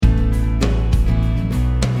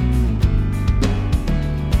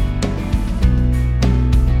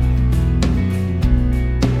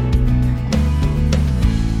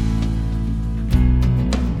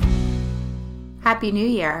Happy New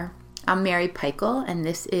Year. I'm Mary Peichel, and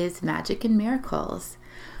this is Magic and Miracles.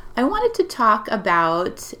 I wanted to talk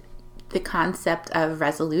about the concept of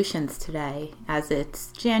resolutions today, as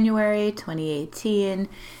it's January 2018.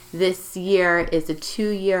 This year is a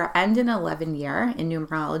 2-year and an 11-year in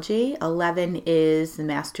numerology. 11 is the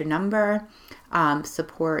master number,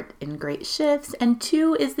 support in great shifts, and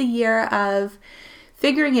 2 is the year of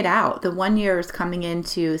figuring it out. The 1 year is coming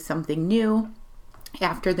into something new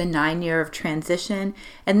after the 9-year of transition.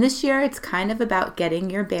 And this year it's kind of about getting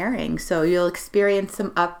your bearings. So you'll experience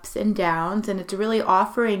some ups and downs, and it's really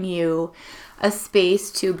offering you a space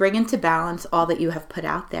to bring into balance all that you have put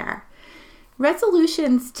out there.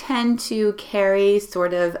 Resolutions tend to carry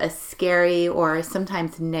sort of a scary or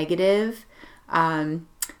sometimes negative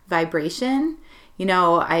vibration. You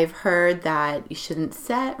know, I've heard that you shouldn't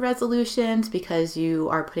set resolutions because you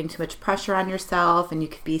are putting too much pressure on yourself and you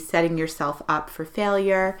could be setting yourself up for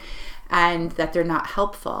failure, and that they're not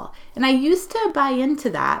helpful. And I used to buy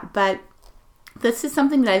into that, but this is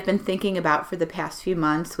something that I've been thinking about for the past few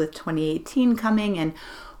months with 2018 coming, and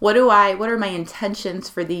what are my intentions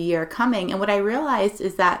for the year coming? And what I realized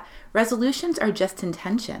is that resolutions are just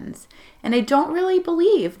intentions. And I don't really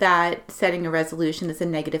believe that setting a resolution is a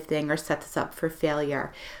negative thing or sets us up for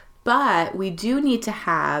failure. But we do need to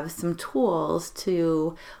have some tools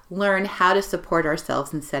to learn how to support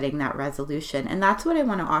ourselves in setting that resolution. And that's what I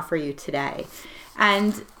want to offer you today.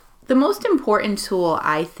 And the most important tool,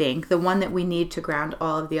 I think, the one that we need to ground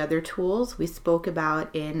all of the other tools, we spoke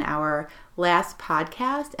about in our last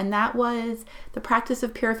podcast, and that was the practice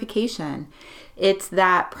of purification. It's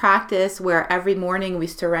that practice where every morning we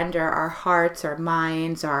surrender our hearts, our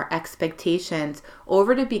minds, our expectations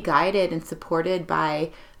over to be guided and supported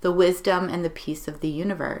by the wisdom and the peace of the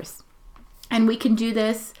universe. And we can do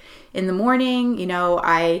this in the morning. You know,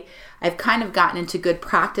 I've kind of gotten into good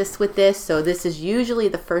practice with this. So this is usually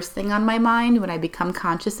the first thing on my mind when I become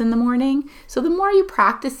conscious in the morning. So the more you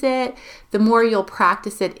practice it, the more you'll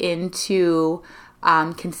practice it into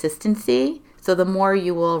consistency. So the more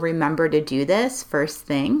you will remember to do this first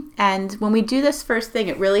thing. And when we do this first thing,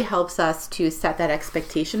 it really helps us to set that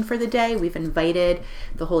expectation for the day. We've invited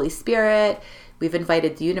the Holy Spirit. We've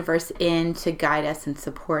invited the universe in to guide us and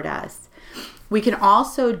support us. We can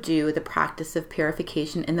also do the practice of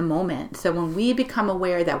purification in the moment. So when we become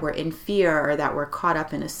aware that we're in fear or that we're caught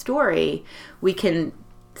up in a story, we can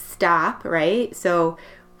stop, right? So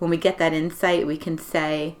when we get that insight, we can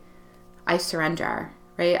say, I surrender,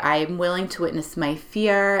 right? I'm willing to witness my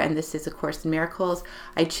fear, and this is A Course in Miracles.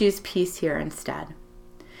 I choose peace here instead.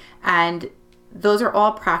 And those are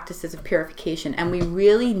all practices of purification, and we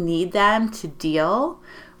really need them to deal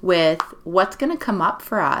with what's going to come up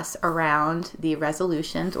for us around the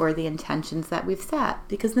resolutions or the intentions that we've set.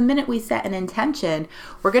 Because the minute we set an intention,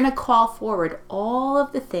 we're going to call forward all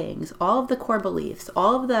of the things, all of the core beliefs,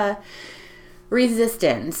 all of the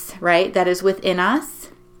resistance, right, that is within us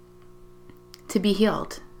to be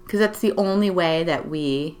healed. Because that's the only way that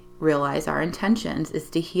we realize our intentions, is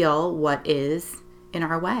to heal what is in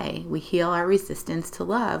our way. We heal our resistance to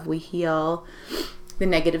love. We heal the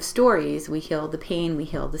negative stories, we heal the pain, we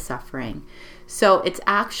heal the suffering. So it's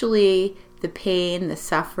actually the pain, the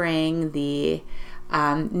suffering, the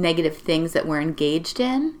negative things that we're engaged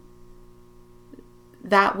in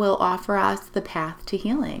that will offer us the path to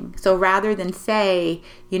healing. So rather than say,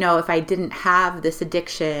 you know, if I didn't have this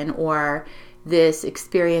addiction or this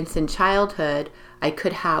experience in childhood, I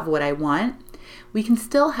could have what I want. We can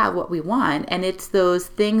still have what we want, and it's those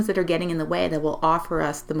things that are getting in the way that will offer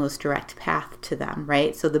us the most direct path to them,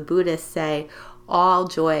 right? So the Buddhists say all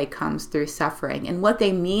joy comes through suffering. And what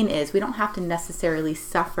they mean is we don't have to necessarily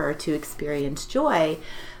suffer to experience joy,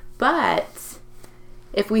 but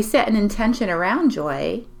if we set an intention around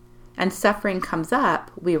joy and suffering comes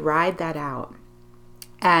up, we ride that out.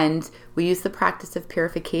 And we use the practice of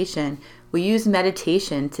purification. We use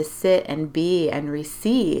meditation to sit and be and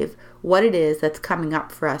receive what it is that's coming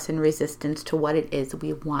up for us in resistance to what it is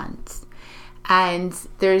we want. And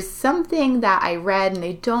there's something that I read, and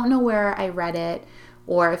I don't know where I read it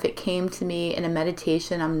or if it came to me in a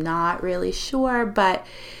meditation. I'm not really sure, but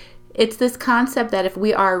it's this concept that if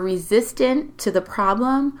we are resistant to the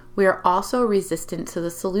problem, we are also resistant to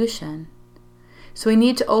the solution. So we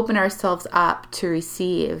need to open ourselves up to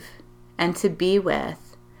receive and to be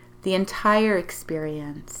with the entire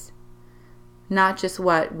experience, not just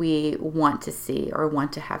what we want to see or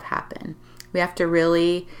want to have happen. We have to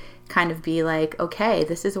really kind of be like, okay,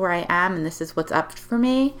 this is where I am and this is what's up for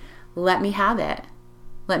me. Let me have it.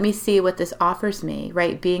 Let me see what this offers me,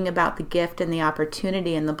 right? Being about the gift and the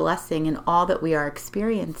opportunity and the blessing and all that we are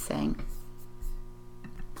experiencing.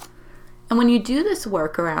 And when you do this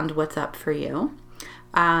work around what's up for you,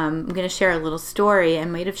 I'm going to share a little story. I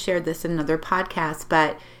might have shared this in another podcast,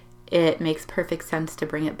 but it makes perfect sense to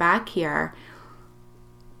bring it back here.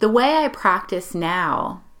 The way I practice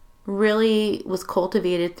now really was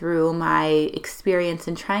cultivated through my experience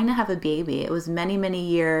in trying to have a baby. It was many, many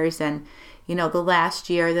years. And, the last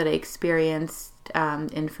year that I experienced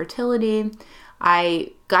infertility,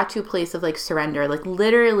 I got to a place of surrender,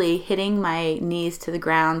 literally hitting my knees to the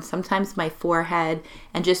ground, sometimes my forehead,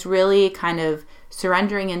 and just really kind of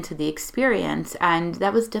surrendering into the experience. And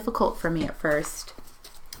that was difficult for me at first.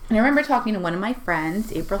 And I remember talking to one of my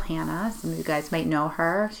friends, April Hanna. Some of you guys might know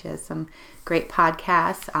her. She has some great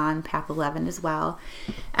podcasts on Path 11 as well.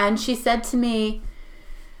 And she said to me,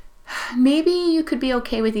 maybe you could be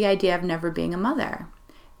okay with the idea of never being a mother.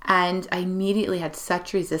 And I immediately had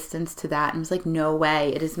such resistance to that and was like, no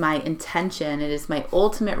way. It is my intention. It is my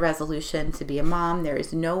ultimate resolution to be a mom. There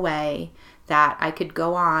is no way that I could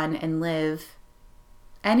go on and live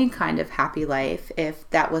any kind of happy life if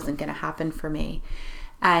that wasn't going to happen for me.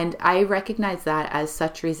 And I recognize that as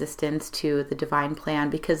such resistance to the divine plan,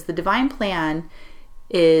 because the divine plan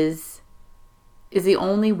is the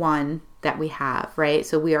only one that we have, right?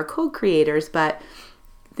 So we are co-creators, but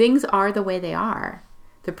things are the way they are.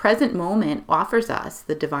 The present moment offers us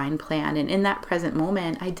the divine plan. And in that present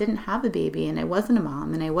moment, I didn't have a baby and I wasn't a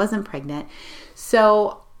mom and I wasn't pregnant.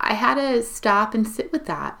 So I had to stop and sit with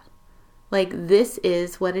that. This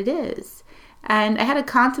is what it is. And I had to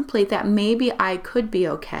contemplate that maybe I could be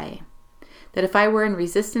okay. That if I were in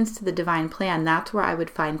resistance to the divine plan, that's where I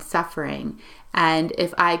would find suffering. And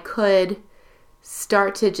if I could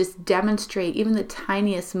start to just demonstrate even the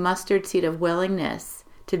tiniest mustard seed of willingness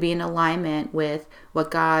to be in alignment with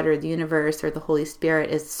what God or the universe or the Holy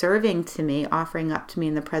Spirit is serving to me, offering up to me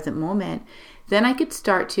in the present moment, then I could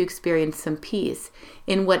start to experience some peace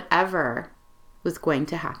in whatever was going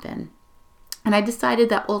to happen. And I decided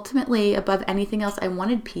that ultimately, above anything else, I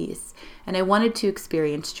wanted peace and I wanted to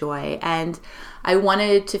experience joy and I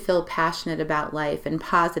wanted to feel passionate about life and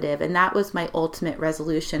positive. And that was my ultimate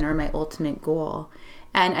resolution or my ultimate goal.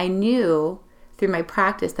 And I knew through my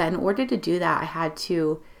practice that in order to do that, I had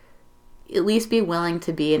to at least be willing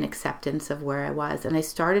to be in acceptance of where I was. And I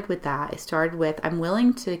started with that. I started with, I'm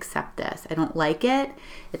willing to accept this. I don't like it.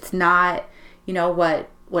 It's not,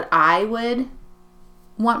 what I would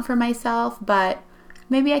want for myself, but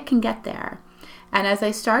maybe I can get there. And as I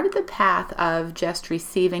started the path of just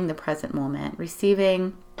receiving the present moment,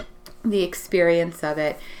 receiving the experience of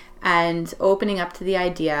it, and opening up to the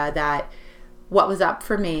idea that what was up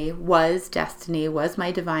for me was destiny, was my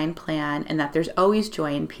divine plan, and that there's always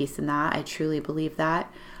joy and peace in that. I truly believe that.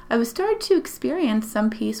 I was starting to experience some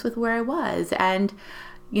peace with where I was. And,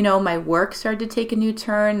 my work started to take a new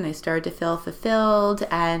turn, and I started to feel fulfilled,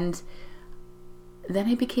 and then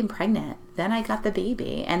I became pregnant. Then I got the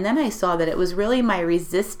baby. And then I saw that it was really my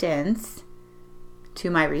resistance to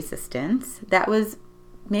my resistance that was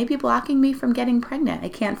maybe blocking me from getting pregnant. I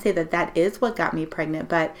can't say that that is what got me pregnant,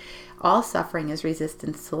 but all suffering is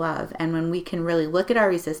resistance to love. And when we can really look at our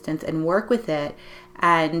resistance and work with it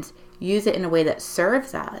and use it in a way that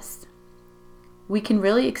serves us, we can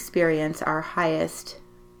really experience our highest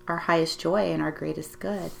joy and our greatest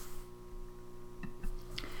good.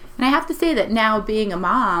 And I have to say that now being a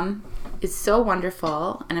mom is so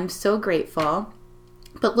wonderful and I'm so grateful.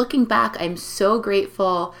 But looking back, I'm so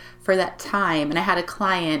grateful for that time. And I had a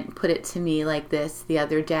client put it to me like this the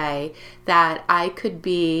other day, that I could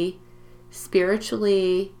be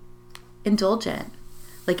spiritually indulgent.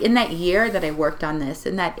 In that year that I worked on this,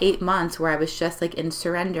 in that 8 months where I was just in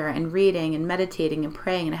surrender and reading and meditating and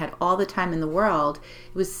praying, and I had all the time in the world,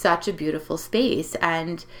 it was such a beautiful space.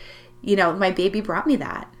 And, my baby brought me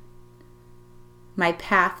that. My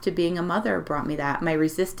path to being a mother brought me that. My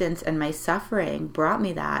resistance and my suffering brought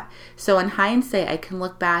me that. So in hindsight, I can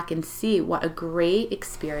look back and see what a great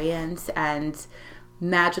experience and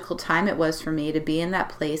magical time it was for me to be in that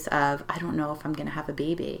place of, I don't know if I'm going to have a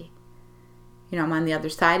baby. I'm on the other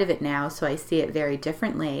side of it now, so I see it very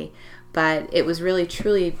differently. But it was really,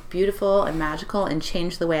 truly beautiful and magical and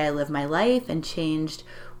changed the way I live my life and changed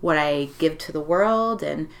what I give to the world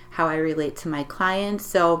and how I relate to my clients.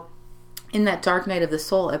 So in that dark night of the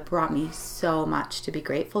soul, it brought me so much to be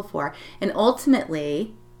grateful for, and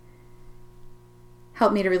ultimately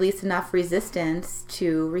helped me to release enough resistance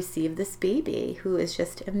to receive this baby who is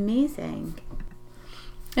just amazing.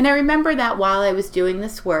 And I remember that while I was doing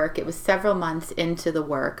this work, it was several months into the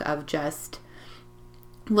work of just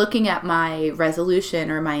looking at my resolution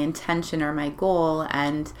or my intention or my goal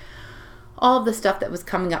and all of the stuff that was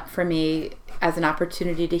coming up for me. as an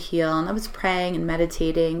opportunity to heal. And I was praying and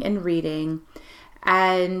meditating and reading.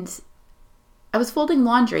 And I was folding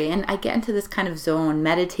laundry, and I get into this kind of zone,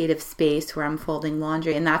 meditative space where I'm folding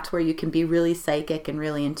laundry. And that's where you can be really psychic and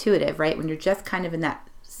really intuitive, right? When you're just kind of in that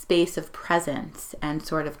space of presence and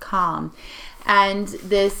sort of calm. And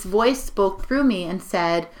this voice spoke through me and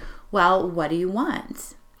said, well, what do you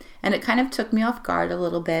want? And it kind of took me off guard a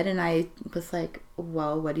little bit. And I was like,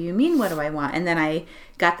 well, what do you mean? What do I want? And then I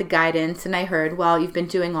got the guidance and I heard, well, you've been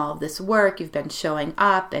doing all of this work. You've been showing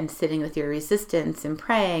up and sitting with your resistance and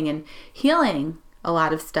praying and healing a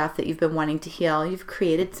lot of stuff that you've been wanting to heal. You've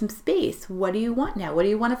created some space. What do you want now? What do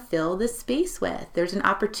you want to fill this space with? There's an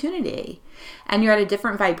opportunity. And you're at a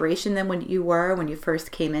different vibration than when you were when you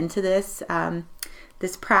first came into this,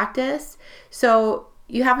 this practice. So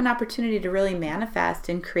you have an opportunity to really manifest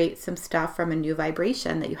and create some stuff from a new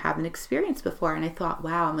vibration that you haven't experienced before. And I thought,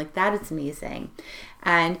 wow, I'm like, that is amazing.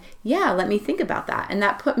 And yeah, let me think about that. And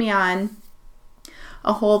that put me on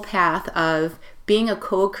a whole path of being a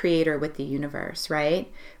co-creator with the universe,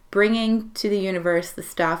 right? Bringing to the universe the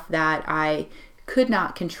stuff that I could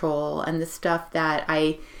not control and the stuff that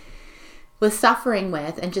I was suffering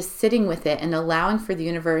with, and just sitting with it and allowing for the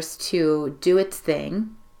universe to do its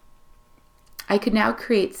thing. I could now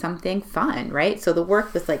create something fun, right? So the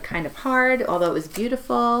work was like kind of hard, although it was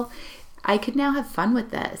beautiful. I could now have fun with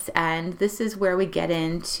this. And this is where we get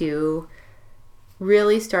into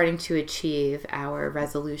really starting to achieve our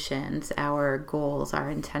resolutions, our goals, our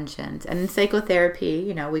intentions. And in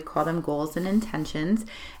psychotherapy, we call them goals and intentions.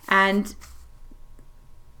 And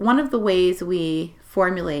one of the ways we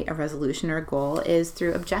formulate a resolution or a goal is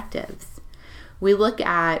through objectives. We look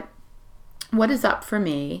at what is up for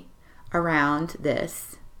me around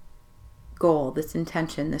this goal, this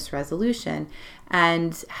intention, this resolution,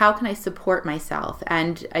 and how can I support myself?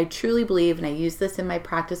 And I truly believe, and I use this in my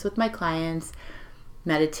practice with my clients,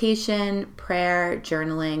 meditation, prayer,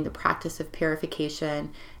 journaling, the practice of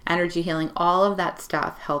purification, energy healing, all of that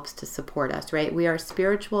stuff helps to support us, right? We are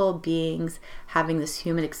spiritual beings having this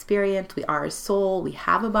human experience. We are a soul, we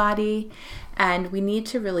have a body, and we need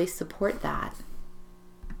to really support that.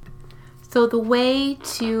 So the way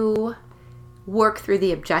to work through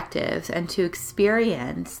the objectives and to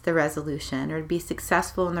experience the resolution, or to be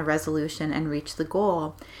successful in the resolution and reach the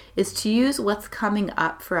goal, is to use what's coming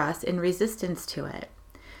up for us in resistance to it.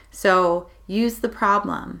 So use the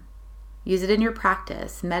problem, use it in your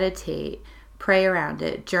practice, meditate, pray around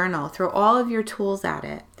it, journal, throw all of your tools at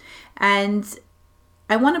it. And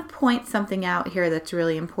I want to point something out here that's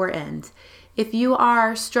really important. If you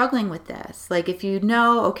are struggling with this, like if you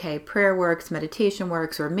know, okay, prayer works, meditation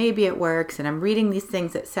works, or maybe it works, and I'm reading these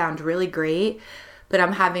things that sound really great, but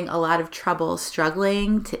I'm having a lot of trouble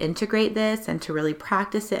struggling to integrate this and to really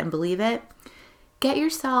practice it and believe it, get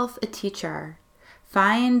yourself a teacher.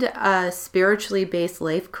 Find a spiritually based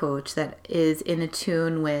life coach that is in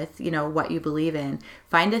attune with, what you believe in.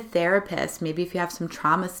 Find a therapist, maybe if you have some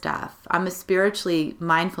trauma stuff. I'm a spiritually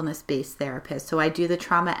mindfulness-based therapist, so I do the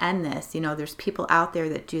trauma and this. There's people out there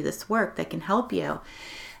that do this work that can help you.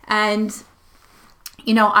 And,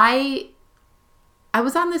 I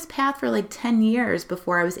was on this path for like 10 years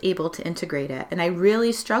before I was able to integrate it. And I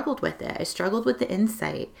really struggled with it. I struggled with the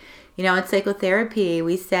insight. In psychotherapy,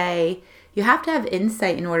 we say, you have to have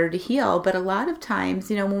insight in order to heal, but a lot of times,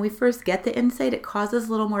 when we first get the insight, it causes a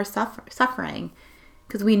little more suffering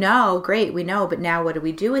because we know, but now what do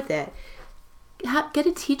we do with it? Get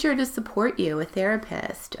a teacher to support you, a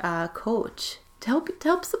therapist, a coach, to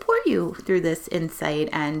help support you through this insight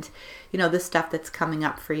and, the stuff that's coming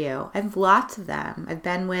up for you. I have lots of them. I've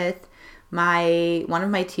been with one of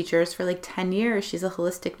my teachers for like 10 years. She's a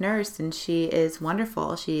holistic nurse and she is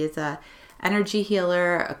wonderful. She is a energy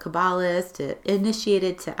healer, a Kabbalist,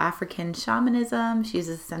 initiated to African shamanism. She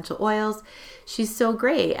uses essential oils. She's so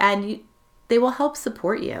great. And they will help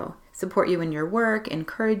support you in your work,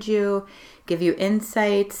 encourage you, give you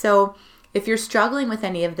insight. So if you're struggling with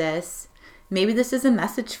any of this, maybe this is a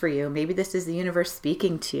message for you. Maybe this is the universe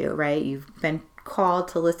speaking to you, right? You've been called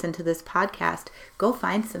to listen to this podcast. Go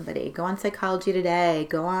find somebody. Go on Psychology Today.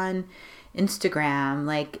 Go on Instagram.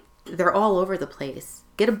 Like, they're all over the place.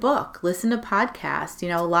 Get a book, listen to podcasts.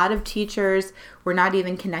 A lot of teachers we're not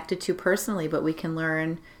even connected to personally, but we can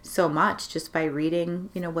learn so much just by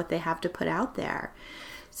reading, what they have to put out there.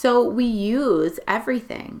 So we use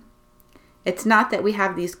everything. It's not that we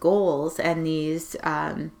have these goals and these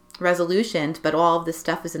resolutions, but all of this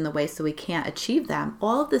stuff is in the way so we can't achieve them.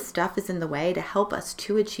 All of this stuff is in the way to help us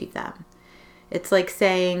to achieve them. It's like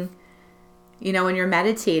saying, when you're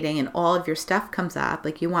meditating and all of your stuff comes up,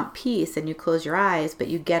 like you want peace and you close your eyes, but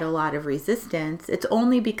you get a lot of resistance, it's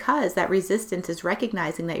only because that resistance is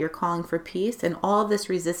recognizing that you're calling for peace, and all of this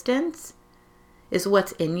resistance is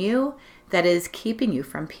what's in you that is keeping you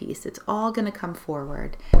from peace. It's all going to come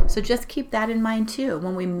forward. So just keep that in mind too.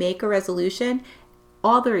 When we make a resolution,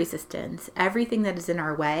 all the resistance, everything that is in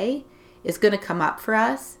our way is going to come up for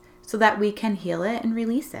us so that we can heal it and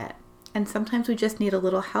release it. And sometimes we just need a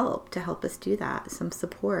little help to help us do that, some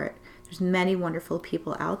support. There's many wonderful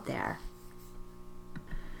people out there.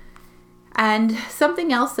 And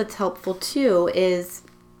something else that's helpful too is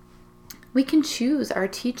we can choose our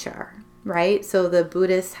teacher, right? So the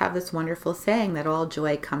Buddhists have this wonderful saying that all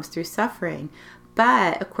joy comes through suffering.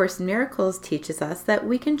 But A Course in Miracles teaches us that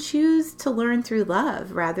we can choose to learn through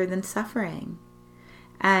love rather than suffering.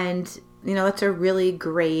 And, that's a really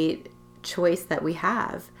great choice that we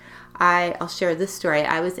have. I'll share this story.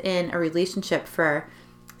 I was in a relationship for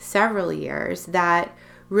several years that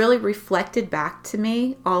really reflected back to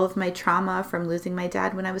me all of my trauma from losing my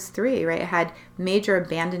dad when I was 3, right? I had major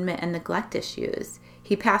abandonment and neglect issues.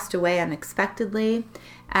 He passed away unexpectedly.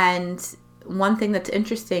 And one thing that's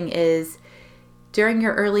interesting is during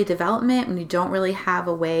your early development, when you don't really have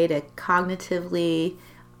a way to cognitively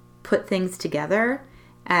put things together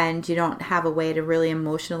and you don't have a way to really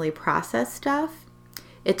emotionally process stuff,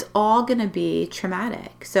 it's all going to be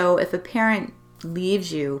traumatic. So if a parent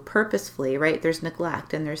leaves you purposefully, right, there's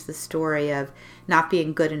neglect and there's the story of not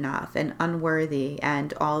being good enough and unworthy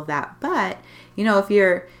and all of that. But, if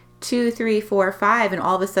you're 2, 3, 4, 5 and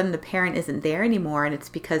all of a sudden the parent isn't there anymore and it's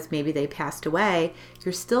because maybe they passed away,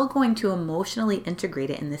 you're still going to emotionally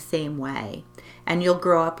integrate it in the same way. And you'll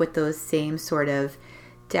grow up with those same sort of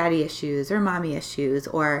daddy issues or mommy issues,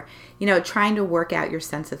 or trying to work out your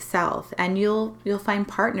sense of self, and you'll find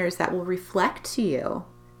partners that will reflect to you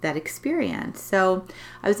that experience. So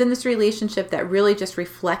I was in this relationship that really just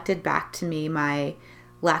reflected back to me my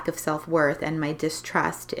lack of self-worth and my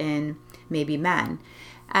distrust in maybe men.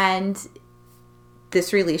 And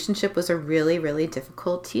this relationship was a really, really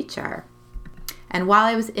difficult teacher. And while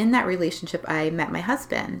I was in that relationship, I met my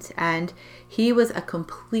husband, and he was a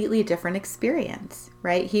completely different experience,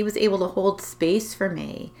 right? He was able to hold space for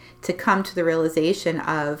me to come to the realization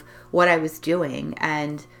of what I was doing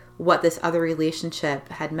and what this other relationship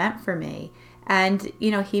had meant for me. And,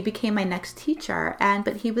 he became my next teacher,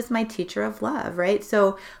 but he was my teacher of love, right?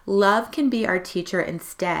 So love can be our teacher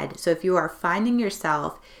instead. So if you are finding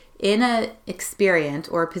yourself in an experience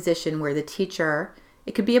or a position where the teacher,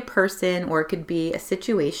 it could be a person or it could be a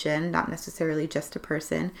situation, not necessarily just a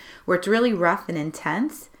person, where it's really rough and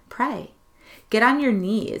intense, pray. Get on your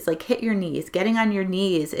knees, hit your knees. Getting on your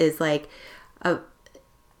knees is an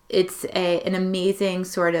amazing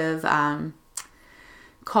sort of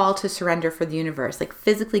call to surrender for the universe,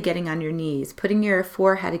 physically getting on your knees, putting your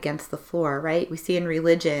forehead against the floor, right? We see in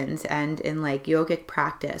religions and in yogic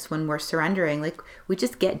practice, when we're surrendering, we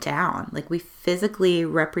just get down, we physically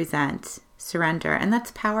represent surrender, and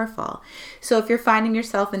that's powerful. So if you're finding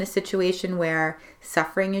yourself in a situation where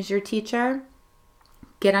suffering is your teacher,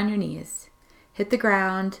 get on your knees, hit the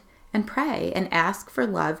ground, and pray and ask for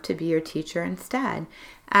love to be your teacher instead.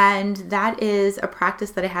 And that is a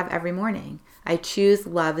practice that I have every morning. I choose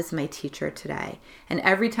love as my teacher today. And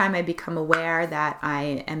every time I become aware that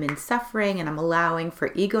I am in suffering and I'm allowing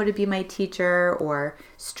for ego to be my teacher or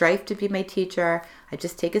strife to be my teacher, I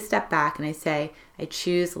just take a step back and I say, I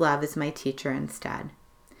choose love as my teacher instead.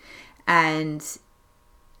 And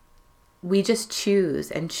we just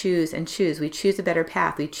choose and choose and choose. We choose a better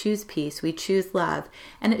path. We choose peace. We choose love.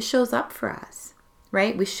 And it shows up for us,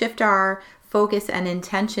 right? We shift our focus and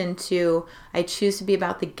intention to, I choose to be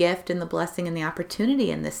about the gift and the blessing and the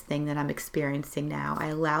opportunity in this thing that I'm experiencing now. I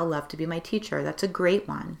allow love to be my teacher. That's a great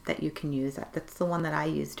one that you can use. That's the one that I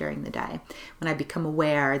use during the day when I become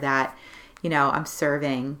aware that, I'm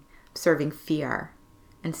serving fear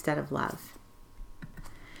instead of love.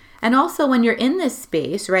 And also when you're in this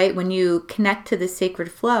space, right, when you connect to the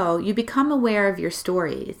sacred flow, you become aware of your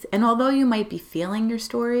stories. And although you might be feeling your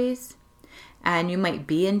stories and you might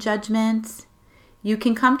be in judgment, you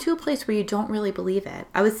can come to a place where you don't really believe it.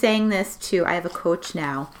 I was saying this I have a coach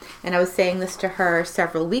now, and I was saying this to her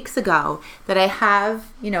several weeks ago, that I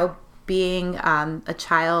have, being a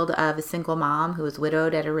child of a single mom who was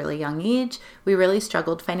widowed at a really young age, we really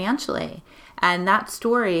struggled financially. And that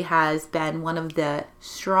story has been one of the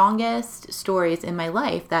strongest stories in my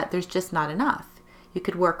life, that there's just not enough. You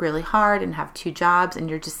could work really hard and have 2 jobs and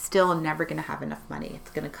you're just still never going to have enough money.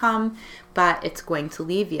 It's going to come, but it's going to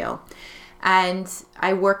leave you. And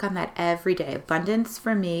I work on that every day. Abundance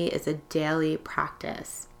for me is a daily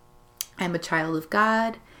practice. I'm a child of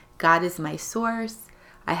God. God is my source.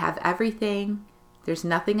 I have everything. There's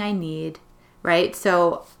nothing I need, right?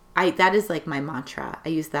 So that is like my mantra. I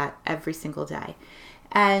use that every single day.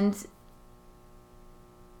 And,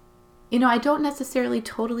 I don't necessarily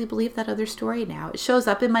totally believe that other story now. It shows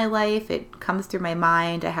up in my life. It comes through my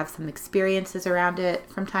mind. I have some experiences around it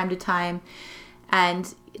from time to time.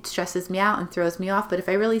 And it stresses me out and throws me off. But if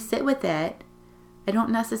I really sit with it, I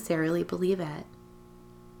don't necessarily believe it.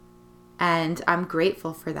 And I'm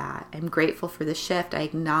grateful for that. I'm grateful for the shift. I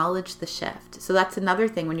acknowledge the shift. So that's another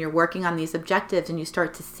thing when you're working on these objectives and you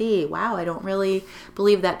start to see, wow, I don't really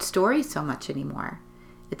believe that story so much anymore.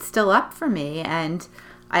 It's still up for me and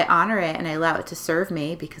I honor it and I allow it to serve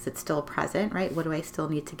me because it's still present, right? What do I still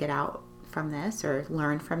need to get out from this or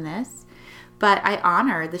learn from this? But I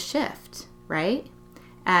honor the shift, right?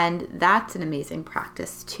 And that's an amazing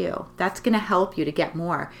practice too. That's going to help you to get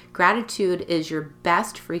more. Gratitude is your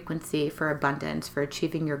best frequency for abundance, for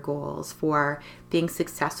achieving your goals, for being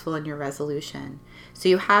successful in your resolution. So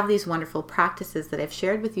you have these wonderful practices that I've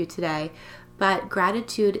shared with you today, but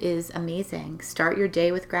gratitude is amazing. Start your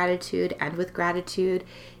day with gratitude, end with gratitude.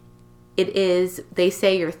 They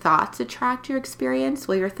say your thoughts attract your experience.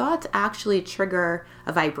 Well, your thoughts actually trigger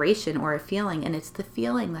a vibration or a feeling, and it's the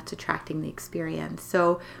feeling that's attracting the experience.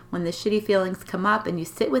 So when the shitty feelings come up and you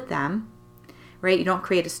sit with them, right, you don't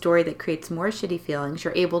create a story that creates more shitty feelings.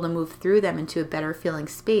 You're able to move through them into a better feeling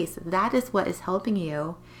space. That is what is helping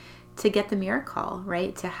you to get the miracle,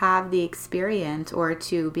 right? To have the experience or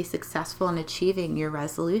to be successful in achieving your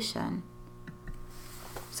resolution.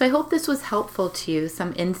 So I hope this was helpful to you,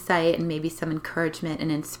 some insight and maybe some encouragement and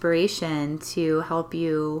inspiration to help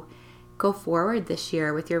you go forward this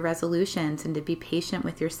year with your resolutions and to be patient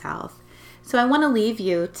with yourself. So I want to leave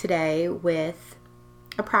you today with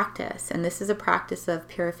a practice, and this is a practice of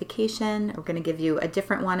purification. We're going to give you a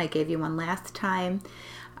different one. I gave you one last time.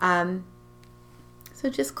 So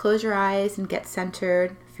just close your eyes and get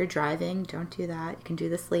centered. If you're driving, don't do that. You can do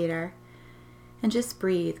this later. And just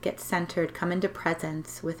breathe, get centered, come into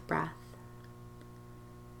presence with breath.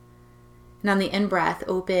 And on the in-breath,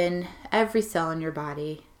 open every cell in your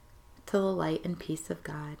body to the light and peace of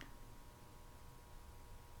God.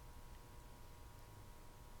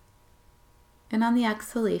 And on the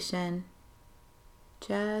exhalation,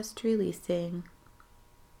 just releasing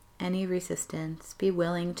any resistance. Be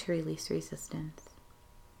willing to release resistance.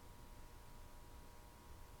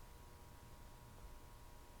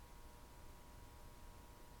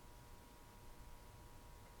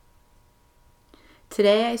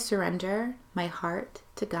 Today I surrender my heart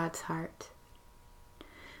to God's heart,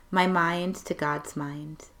 my mind to God's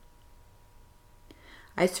mind.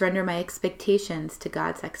 I surrender my expectations to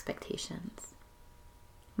God's expectations,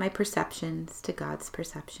 my perceptions to God's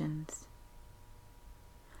perceptions.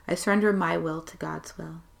 I surrender my will to God's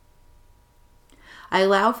will. I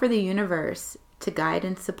allow for the universe to guide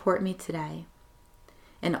and support me today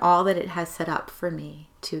in all that it has set up for me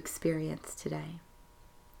to experience today.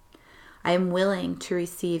 I am willing to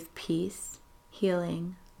receive peace,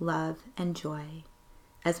 healing, love, and joy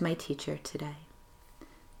as my teacher today.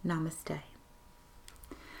 Namaste.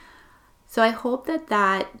 So I hope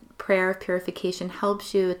that prayer of purification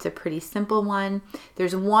helps you. It's a pretty simple one.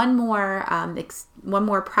 There's one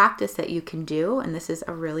more practice that you can do, and this is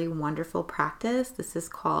a really wonderful practice. This is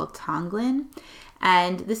called Tonglen,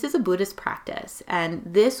 and this is a Buddhist practice, and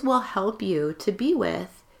this will help you to be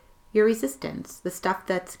with your resistance, the stuff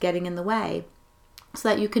that's getting in the way, so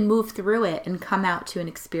that you can move through it and come out to an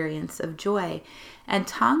experience of joy. And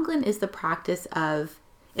Tonglen is the practice of,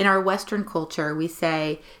 in our Western culture, we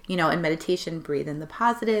say, in meditation, breathe in the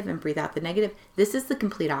positive and breathe out the negative. This is the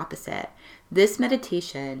complete opposite. This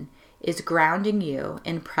meditation is grounding you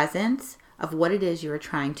in presence of what it is you are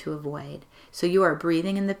trying to avoid. So you are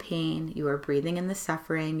breathing in the pain, you are breathing in the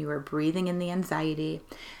suffering, you are breathing in the anxiety.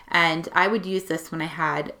 And I would use this when I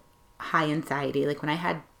had high anxiety, like when I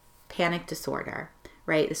had panic disorder,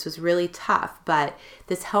 right? This was really tough, but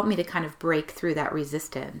this helped me to kind of break through that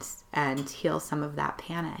resistance and heal some of that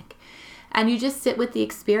panic. And you just sit with the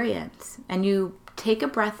experience and you take a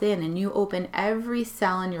breath in and you open every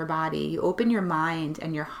cell in your body. You open your mind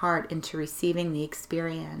and your heart into receiving the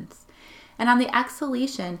experience. And on the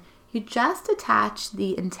exhalation, you just attach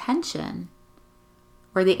the intention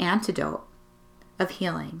or the antidote of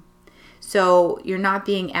healing. So you're not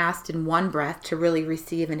being asked in one breath to really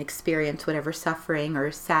receive and experience whatever suffering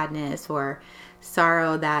or sadness or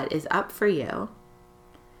sorrow that is up for you,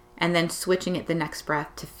 and then switching it the next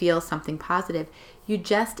breath to feel something positive. You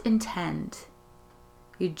just intend.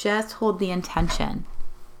 You just hold the intention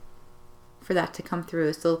for for that to come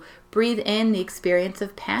through. So breathe in the experience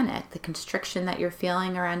of panic, the constriction that you're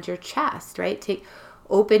feeling around your chest, right?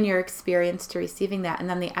 Open your experience to receiving that. And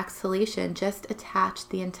then the exhalation, just attach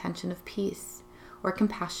the intention of peace or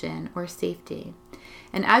compassion or safety.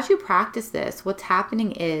 And as you practice this, what's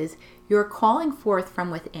happening is you're calling forth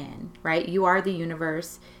from within, right? You are the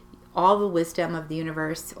universe. All the wisdom of the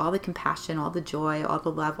universe, all the compassion, all the joy, all the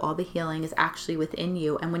love, all the healing is actually within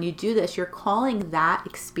you. And when you do this, you're calling that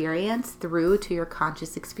experience through to your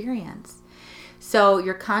conscious experience. So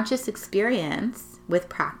your conscious experience with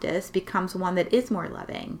practice becomes one that is more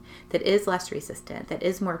loving, that is less resistant, that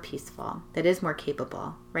is more peaceful, that is more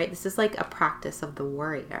capable, right? This is like a practice of the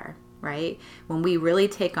warrior, right? When we really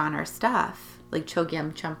take on our stuff, like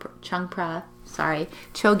Chogyam Trungpa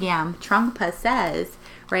says,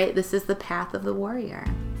 right? This is the path of the warrior,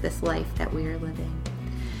 this life that we are living.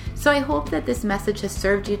 So I hope that this message has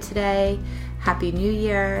served you today. Happy New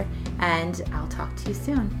Year, and I'll talk to you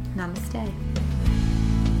soon. Namaste.